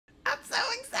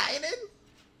excited!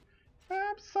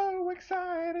 I'm so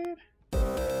excited.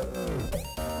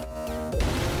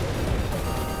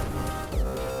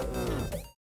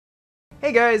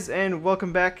 Hey guys, and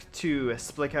welcome back to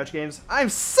Split Couch Games. I'm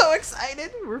so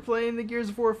excited! We're playing the Gears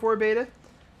of War 4 beta.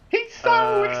 He's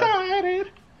so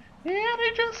excited, and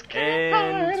he just can't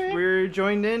hide And it. we're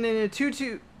joined in a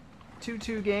 2-2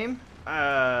 game.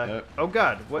 Oh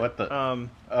god, What the?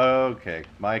 Okay,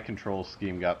 my control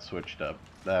scheme got switched up.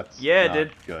 That's Yeah, it not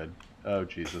did. good. Oh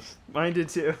Jesus. Mine did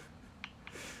too.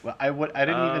 Well, I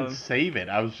didn't even save it.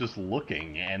 I was just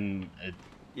looking, and it,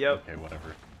 Yep. okay,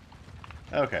 whatever.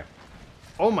 Okay.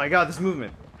 Oh my god, this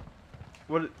movement.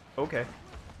 What? Okay.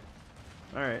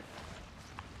 Alright.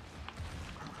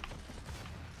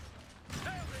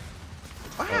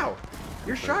 Wow!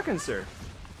 You're shocking, sir.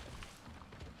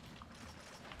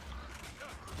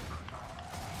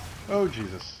 Oh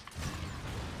Jesus.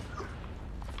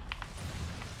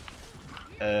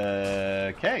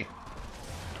 Okay.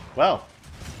 Well,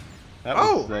 that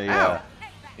was a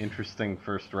interesting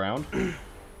first round.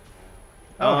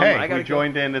 Oh, hey, we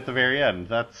joined in at the very end.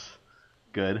 That's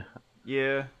good.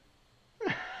 Yeah.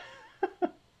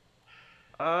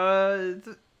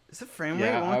 Is it frame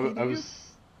rate wonky? I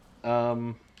was,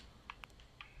 I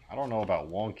don't know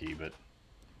about wonky, but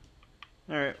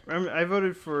alright, I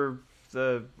voted for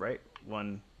the right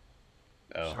one.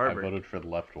 oh, Harbor. I voted for the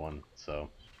left one, so.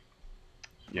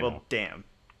 You well, know. damn.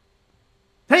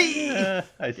 Hey!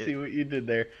 I see what you did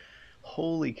there.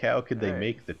 Holy cow, could they Alright.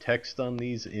 make the text on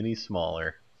these any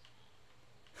smaller?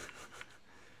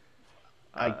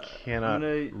 I cannot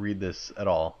read this at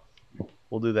all.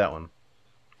 We'll do that one.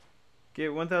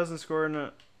 Get 1,000 score in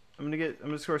a... I'm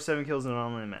gonna score 7 kills in an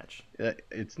online match.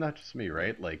 It's not just me,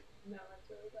 right? Like. No, it's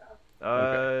really bad.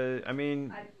 Okay. I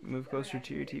mean, move closer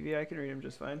to your TV. I can read them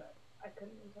just fine. I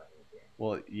couldn't even tell you.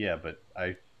 Well, yeah, but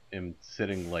I am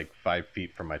sitting like 5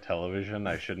 feet from my television.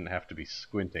 I shouldn't have to be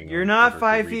squinting. You're not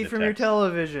 5 feet from your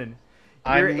television.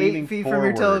 You're 8 feet from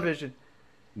your television.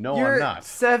 No, you're I'm not.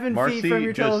 7 Marcy, feet from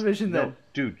your television, then. No,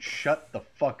 dude, shut the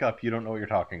fuck up. You don't know what you're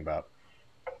talking about.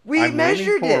 We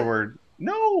measured forward.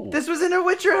 No! This was in a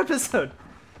Witcher episode!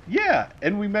 Yeah,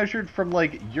 and we measured from,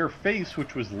 like, your face,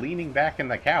 which was leaning back in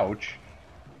the couch,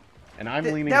 and I'm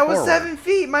leaning forward. That was 7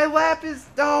 feet! My lap is...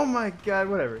 Oh my god,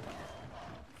 whatever.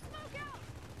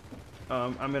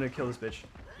 I'm gonna kill this bitch.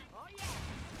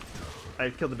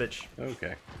 I killed the bitch.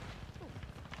 Okay.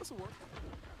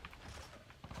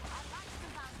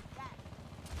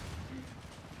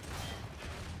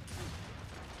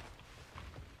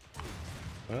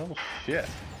 Well, shit.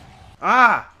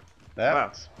 Ah!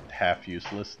 That's half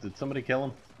useless. Did somebody kill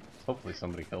him? Hopefully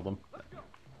somebody killed him.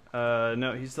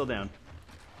 No, he's still down.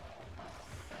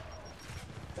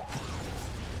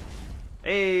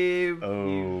 Hey.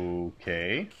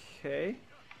 Okay. Okay.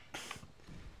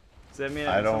 Does that mean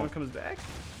someone comes back?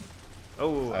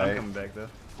 Oh, I'm coming back though.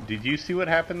 Did you see what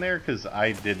happened there? Because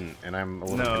I didn't, and I'm a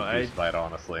little confused by it,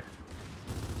 honestly.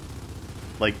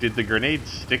 Like, did the grenade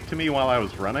stick to me while I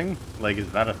was running? Like,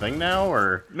 is that a thing now,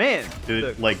 or man, did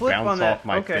it like bounce off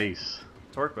my face?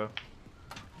 Torque bow.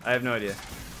 I have no idea.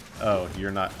 Oh,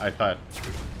 you're not. I thought.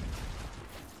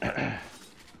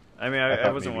 I mean,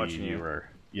 I wasn't watching you.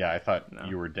 Yeah, I thought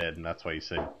you were dead, and that's why you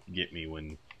said "get me"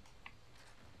 when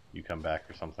you come back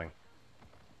or something.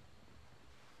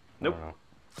 Nope. I don't know.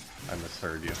 I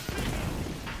misheard you.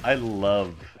 I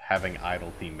love having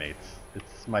idle teammates.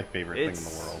 It's my favorite thing in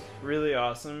the world. It's really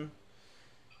awesome.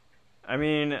 I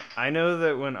mean, I know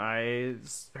that when I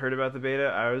heard about the beta,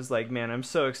 I was like, man, I'm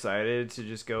so excited to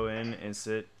just go in and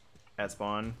sit at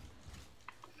spawn.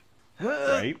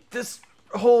 Right? This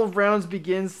whole rounds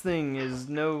begins thing is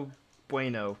no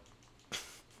bueno.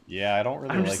 Yeah, I don't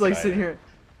really I'm just like sitting here.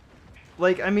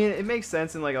 Like, I mean, it makes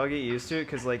sense and like I'll get used to it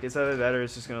because like it's either that or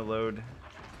it's just gonna load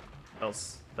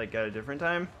else like at a different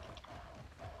time.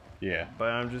 Yeah. But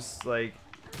I'm just like,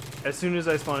 as soon as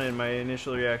I spawn in, my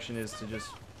initial reaction is to just...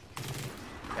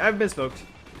 I've been smoked.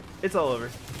 It's all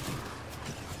over.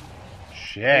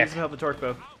 Shit. I need some help with torque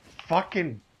bow.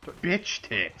 Fucking bitch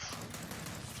tits.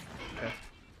 Okay.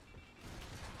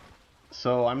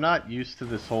 So I'm not used to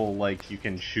this whole, like, you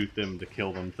can shoot them to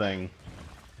kill them thing.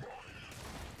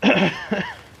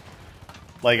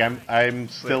 Like, I'm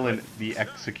still in the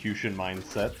execution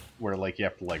mindset, where, like, you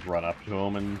have to, like, run up to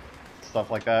them and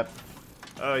stuff like that.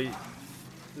 Oh,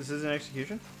 this is an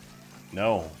execution?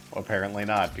 No, apparently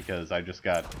not, because I just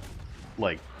got,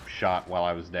 like, shot while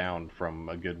I was down from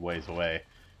a good ways away,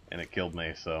 and it killed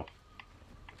me, so...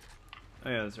 Oh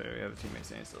yeah, that's right, we have a teammate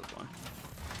saying still spawn.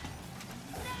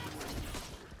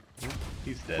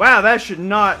 He's dead. Wow, that should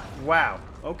not... Wow,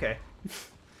 okay.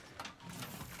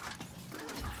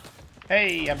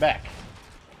 Hey, I'm back.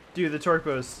 Dude, the torque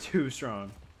bow is too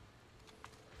strong.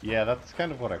 Yeah, that's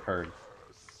kind of what I've heard.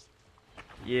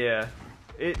 Yeah.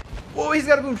 Whoa, he's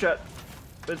got a boom shot.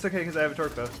 But it's okay because I have a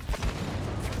torque bow.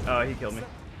 Oh, he killed me.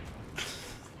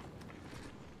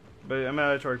 But I'm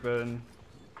out of torque bow,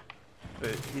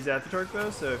 but he's at the torque bow,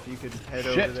 so if you could head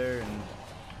over there and...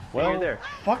 Well, you're there.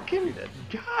 Fucking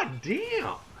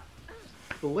goddamn!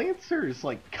 The Lancer is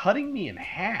like cutting me in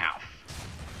half.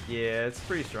 Yeah, it's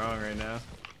pretty strong right now.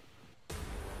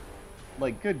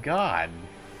 Like, good God.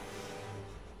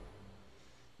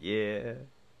 Yeah.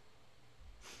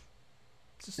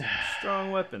 It's a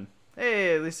strong weapon.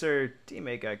 Hey, at least our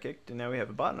teammate got kicked, and now we have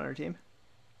a bot on our team.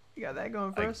 You got that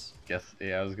going for us?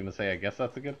 Yeah, I was gonna say, I guess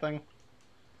that's a good thing.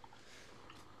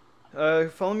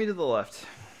 Follow me to the left.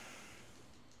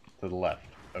 To the left.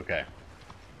 Okay.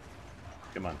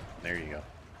 Come on. There you go.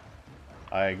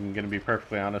 I'm gonna be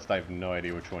perfectly honest, I have no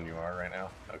idea which one you are right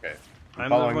now. Okay. I'm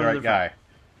following the right guy.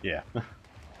 Yeah.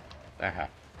 Aha.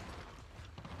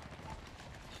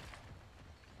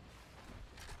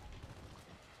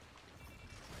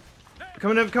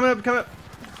 Coming up, coming up, coming up!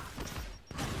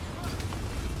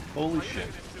 Holy shit.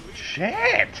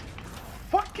 Shit!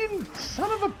 Fucking son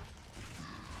of a...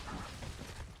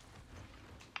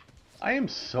 I am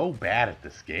so bad at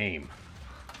this game.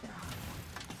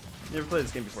 Never played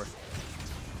this game before.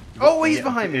 Oh, he's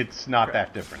behind me! It's not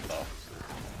that different, though.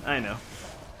 I know.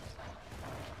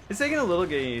 It's taking a little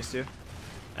getting used to.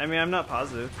 I mean, I'm not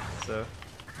positive, so...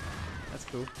 That's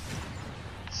cool.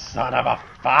 Son of a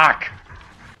fuck!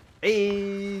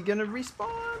 Hey, gonna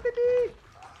respawn, baby!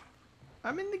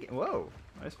 I'm in the game. Whoa,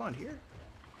 I spawned here.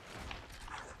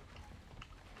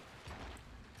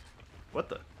 What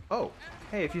the? Oh,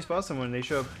 hey, if you spot someone, they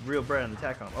show up real bright on the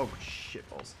TACOM. Oh,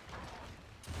 shitballs.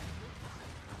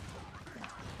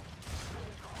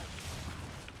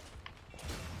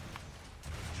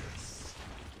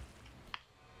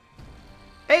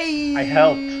 Hey! I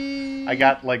helped. I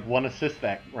got like 1 assist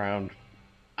that round.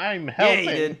 I'm helping.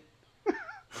 Yeah, you did.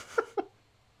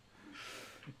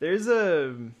 There's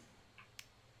a...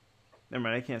 Never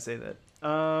mind, I can't say that.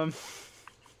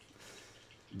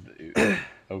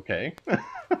 Okay.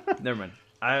 Never mind.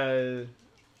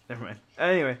 Never mind.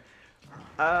 Anyway.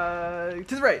 To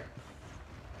the right.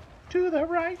 To the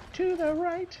right, to the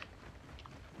right.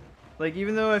 Like,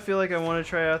 even though I feel like I want to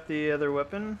try out the other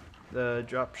weapon, the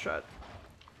drop shot,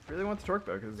 I really want the torque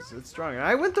bow because it's strong. And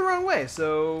I went the wrong way,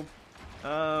 so...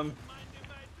 Damn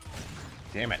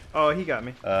it. Oh, he got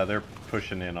me. They're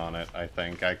pushing in on it, I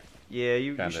think. Yeah,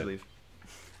 you should leave.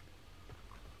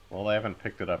 Well, I haven't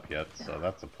picked it up yet, so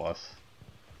that's a plus.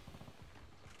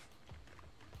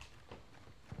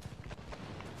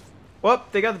 Well,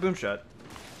 they got the boom shot.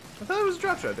 I thought it was a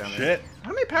drop shot down there. Shit.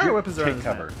 How many power weapons are on this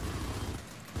cover? map?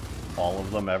 All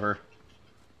of them ever.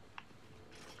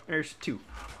 There's 2.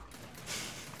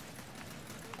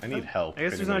 I need help. I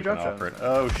guess there's not a drop shot.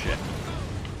 Oh shit.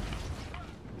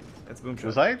 That's a boom shot.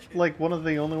 Was I like one of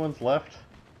the only ones left?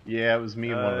 Yeah, it was me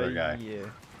and one other guy. Yeah.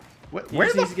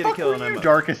 Where the fuck were you,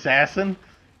 Dark Assassin?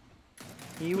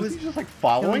 He was just like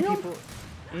following people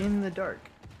in the dark.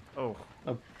 Oh.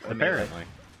 Apparently.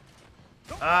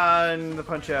 And the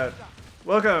punch out.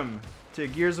 Welcome to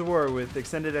Gears of War with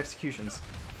extended executions.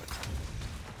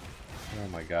 Oh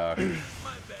my gosh.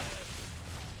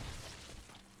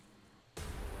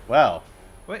 Well.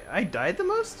 Wait, I died the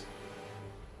most?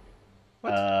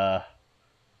 What? Oh,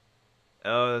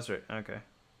 that's right. Okay.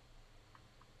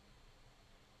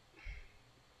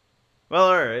 Well,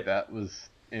 alright. That was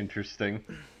interesting.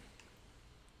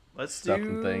 Let's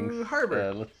do things.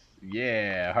 Harbor.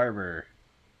 Yeah, Harbor.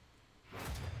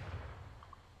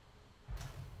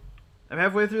 I'm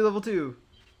halfway through level 2.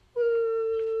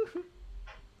 Woo!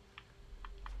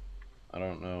 I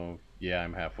don't know. Yeah,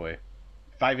 I'm halfway.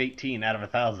 518 out of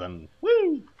 1,000.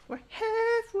 Woo! We're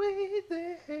halfway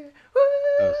there. Woo!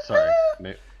 Oh, sorry.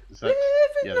 Is that...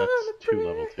 Yeah, that's 2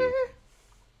 level 2.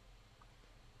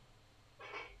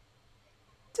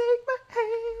 Take my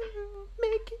hand,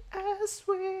 make it, I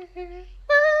swear.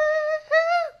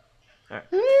 Alright.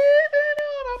 Living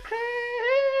on a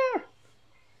prayer.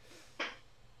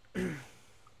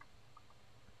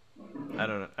 I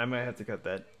don't know. I might have to cut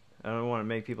that. I don't want to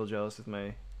make people jealous with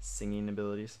my singing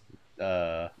abilities.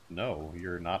 No,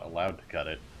 you're not allowed to cut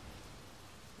it.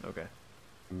 Okay.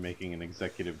 I'm making an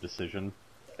executive decision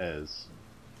as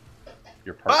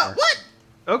your partner. What?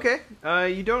 Okay.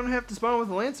 You don't have to spawn with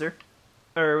a Lancer.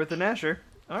 Or with a Gnasher.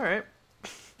 Alright.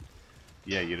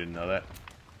 Yeah, you didn't know that?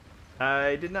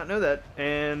 I did not know that,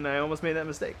 and I almost made that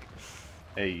mistake.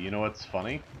 Hey, you know what's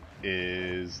funny?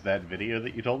 Is that video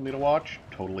that you told me to watch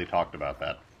totally talked about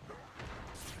that.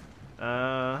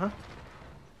 Uh-huh.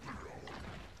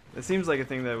 It seems like a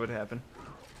thing that would happen.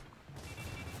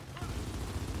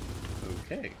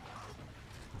 Okay.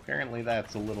 Apparently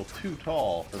that's a little too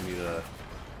tall for me to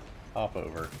hop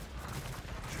over.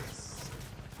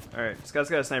 Alright, Scott's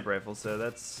got a sniper rifle, so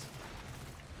that's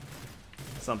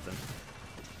something.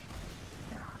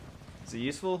 Is it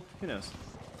useful? Who knows?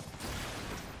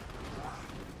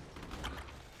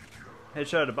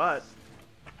 Headshot a bot.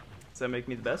 Does that make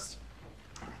me the best?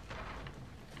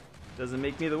 Doesn't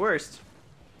make me the worst.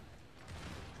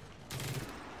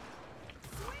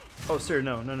 Oh, sir,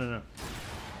 no.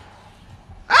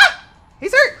 Ah!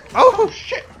 He's hurt! Oh,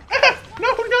 shit!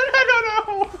 No!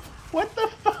 What the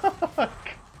fuck?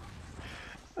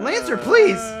 Lancer,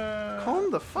 please!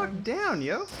 Calm the fuck down,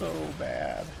 yo. So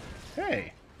bad.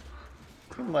 Hey.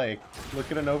 You can, like,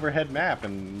 look at an overhead map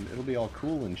and it'll be all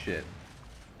cool and shit.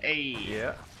 Hey!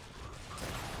 Yeah.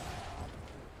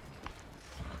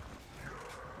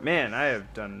 Man, I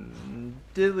have done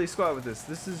diddly squat with this.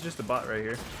 This is just a bot right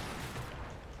here.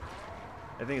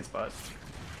 I think it's bot.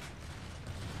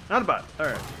 Not a bot.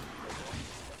 Alright.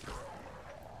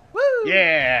 Woo!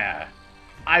 Yeah!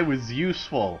 I was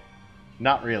useful.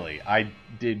 Not really. I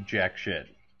did jack shit.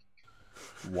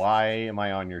 Why am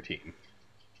I on your team?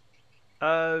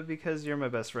 Because you're my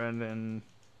best friend and...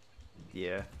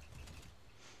 yeah.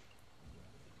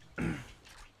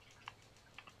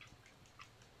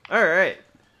 Alright.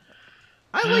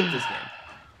 I like this game.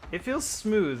 It feels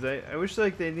smooth. I wish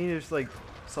like they needed to like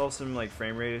solve some like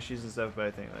frame rate issues and stuff, but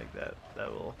I think like that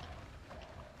will...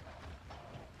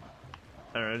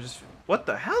 I don't know, just... what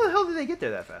the hell did they get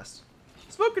there that fast?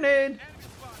 Smoke grenade!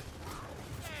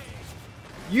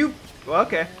 You... well,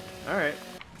 okay. Alright.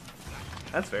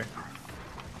 That's fair.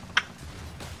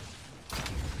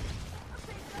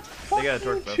 They got a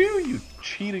torque bow. You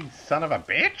cheating son of a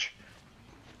bitch!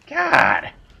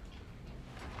 God!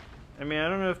 I mean, I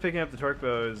don't know if picking up the torque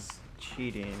bow is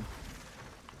cheating.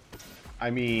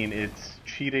 I mean, it's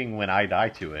cheating when I die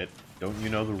to it. Don't you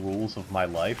know the rules of my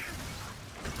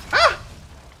life? Ah!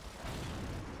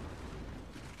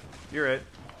 You're right.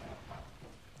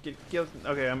 Get,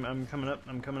 okay, I'm coming up.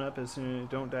 I'm coming up as soon as...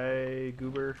 don't die,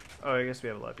 goober. Oh, I guess we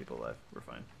have a lot of people left. We're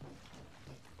fine.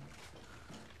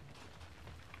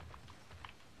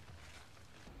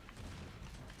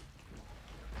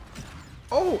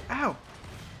 Oh, ow!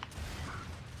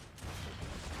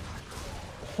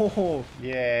 Oh,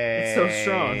 yay! it's so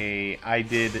strong. I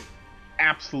did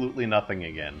absolutely nothing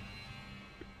again.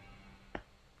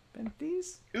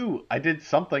 Benties? Ooh, I did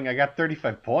something. I got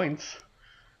 35 points.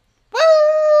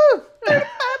 Woo! 35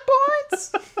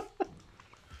 points!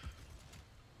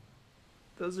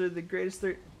 Those are the greatest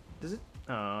does it?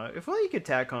 If only you could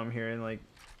tack home here and like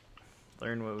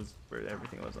learn where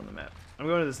everything was on the map. I'm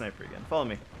going to the sniper again. Follow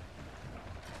me.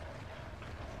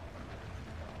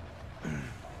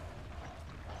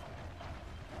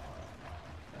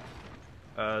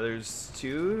 There's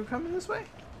two coming this way.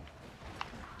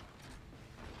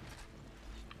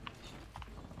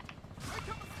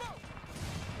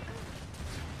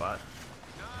 Bot.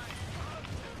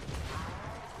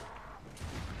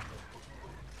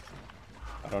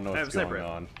 I don't know what's going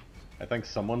on. I think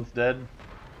someone's dead.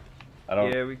 I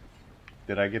don't... yeah,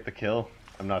 Did I get the kill?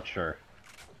 I'm not sure.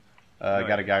 I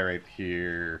got a guy right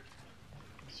here.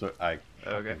 So I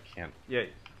can't... yeah.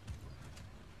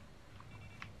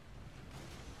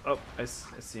 Oh, I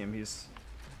see him. He's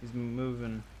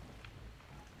moving.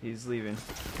 He's leaving.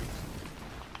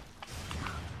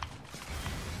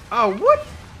 Oh, what?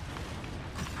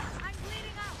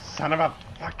 Son of a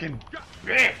fucking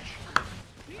bitch!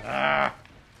 Ah.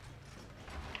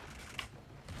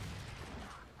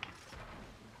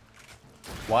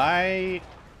 Why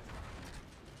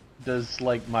does,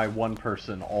 like, my one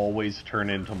person always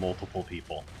turn into multiple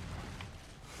people?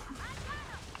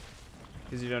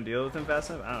 Because you don't deal with him fast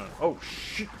enough? I don't know. Oh,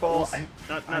 shit balls. Well,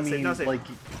 not safe, not safe. Like,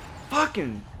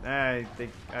 fucking... I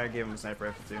think I gave him a sniper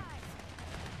rifle, too.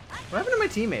 What happened to my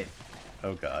teammate?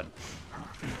 oh, God.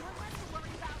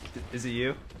 Is it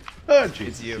you? Oh,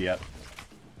 Jesus, it's you. Yep.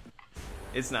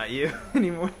 It's not you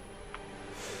anymore.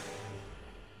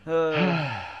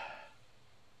 I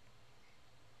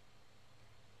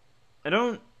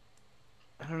don't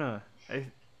know. I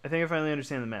think I finally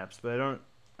understand the maps, but I don't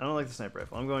like the sniper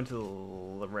rifle. I'm going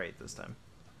to the right this time.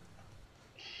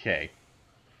 Okay.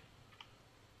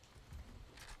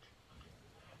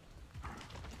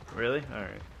 Really? All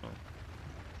right. Well.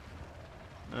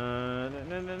 I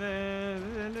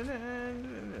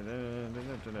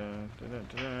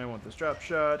want this drop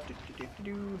shot.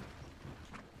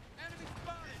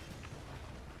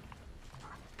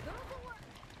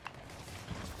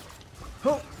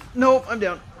 Oh! Nope, I'm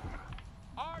down.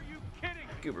 Are you kidding?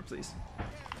 Goober, please.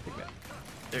 Pick me up.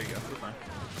 There you go. We're fine.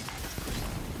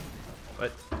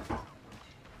 What?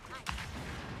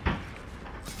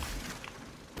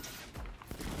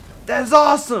 That's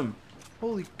awesome!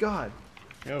 Holy God.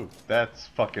 Oh, that's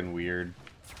fucking weird.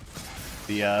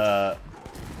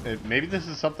 Maybe this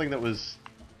is something that was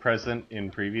present in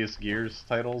previous Gears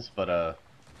titles, but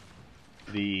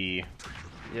the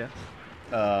Yeah.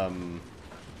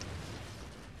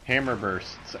 Hammer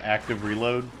Burst's active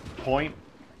reload point,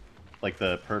 like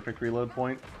the perfect reload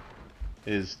point,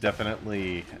 is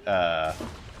definitely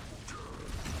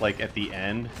like at the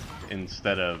end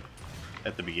instead of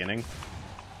at the beginning.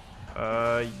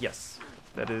 Yes.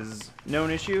 That is no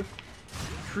issue.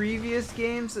 Previous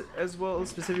games, as well,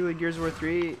 specifically Gears of War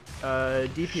 3,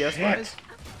 DPS-wise,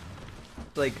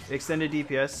 like extended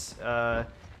DPS,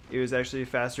 it was actually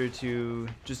faster to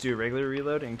just do a regular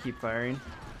reload and keep firing,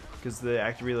 because the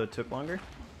active reload took longer.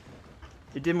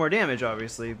 It did more damage,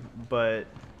 obviously, but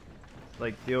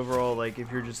like the overall, like if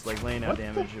you're just like laying out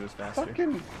damage, it was faster.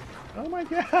 Fucking... Oh my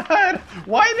God!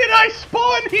 Why did I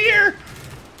spawn here?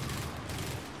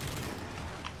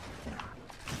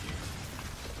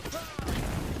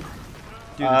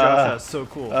 Dude, the drop shot is so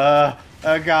cool. Oh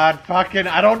God, fucking,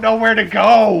 I don't know where to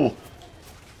go!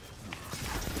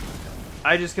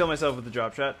 I just killed myself with the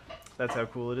drop shot. That's how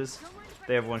cool it is.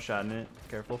 They have one shot in it.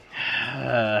 Careful.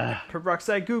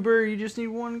 Peroxide Goober, you just need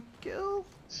one kill.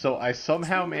 So I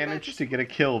somehow managed to get a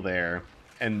kill there,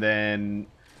 and then...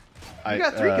 You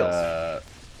got 3 kills.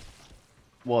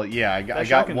 Well, yeah, I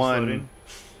got one,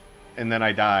 and then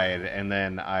I died, and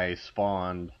then I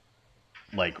spawned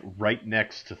like right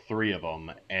next to 3 of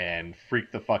them and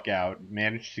freaked the fuck out,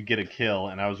 managed to get a kill,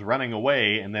 and I was running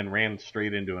away and then ran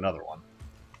straight into another one.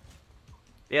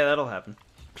 Yeah, that'll happen.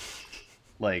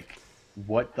 Like,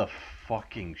 what the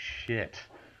fucking shit?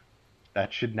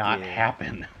 That should not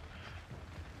happen.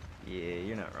 Yeah,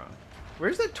 you're not wrong.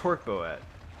 Where's that torque bow at?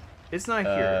 It's not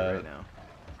here right now.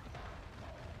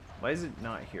 Why is it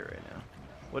not here right now?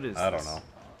 What is I this? don't know.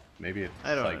 Maybe it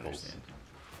I don't cycles. understand.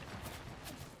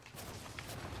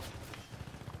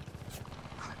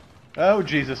 Oh,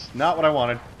 Jesus. Not what I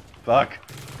wanted. Fuck.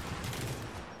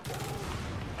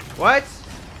 What?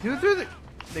 Who threw the...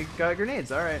 They got grenades,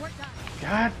 alright.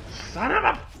 God, son of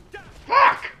a...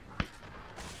 Fuck!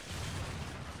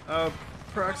 Oh,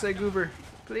 Peroxide Goober,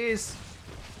 please.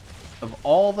 Of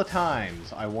all the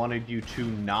times I wanted you to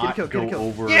not Get a kill, go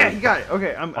over... Yeah, you got it.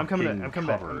 Okay, I'm coming back. I'm coming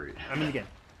back. cover. I'm in the game.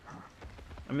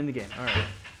 I'm in the game. Alright.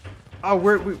 Oh,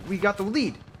 we got the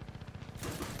lead.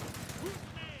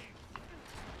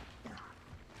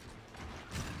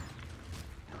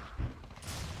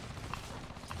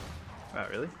 Wow,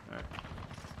 really? Alright.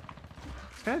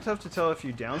 It's kind of tough to tell if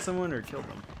you down someone or kill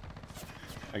them.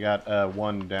 I got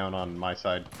one down on my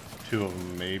side. 2 of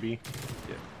them, maybe.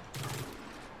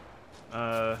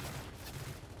 Yeah.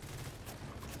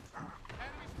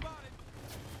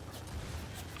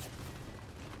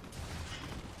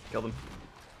 Killed him.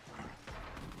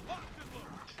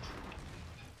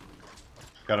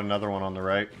 Got another one on the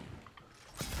right.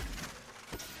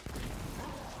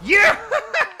 Yeah!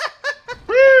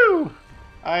 Woo!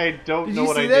 I don't know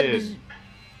what I did. Did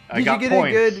I you got get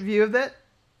points. a good view of that?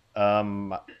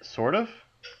 Sort of.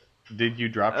 Did you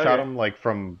drop shot him like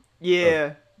from Yeah.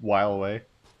 a while away?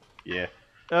 Yeah.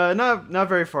 Not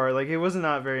very far. Like it was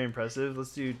not very impressive.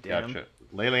 Let's do damn. Gotcha.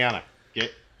 Leliana,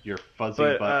 get your fuzzy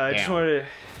But butt I down. just wanted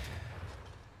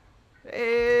to.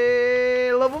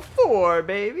 Hey, level 4,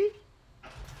 baby.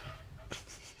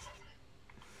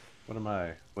 What am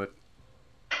I? What?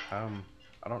 I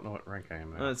don't know what rank I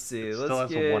am at. Let's see. It Let's still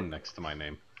has get... a 1 next to my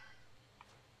name.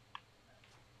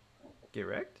 Get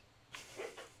wrecked?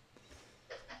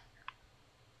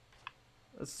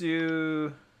 Let's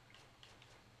do...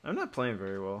 I'm not playing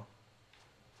very well.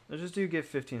 Let's just do get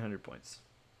 1,500 points.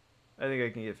 I think I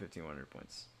can get 1,500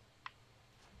 points.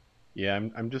 Yeah,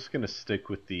 I'm just gonna stick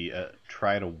with the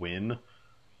try to win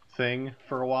thing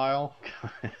for a while.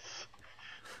 'Cause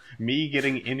me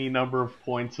getting any number of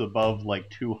points above like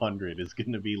 200 is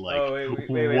gonna be like, oh wait,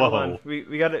 whoa. hold on.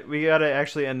 We gotta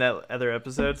actually end that other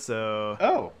episode. So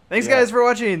Oh, thanks yeah. guys for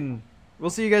watching. We'll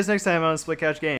see you guys next time on Split Couch Game.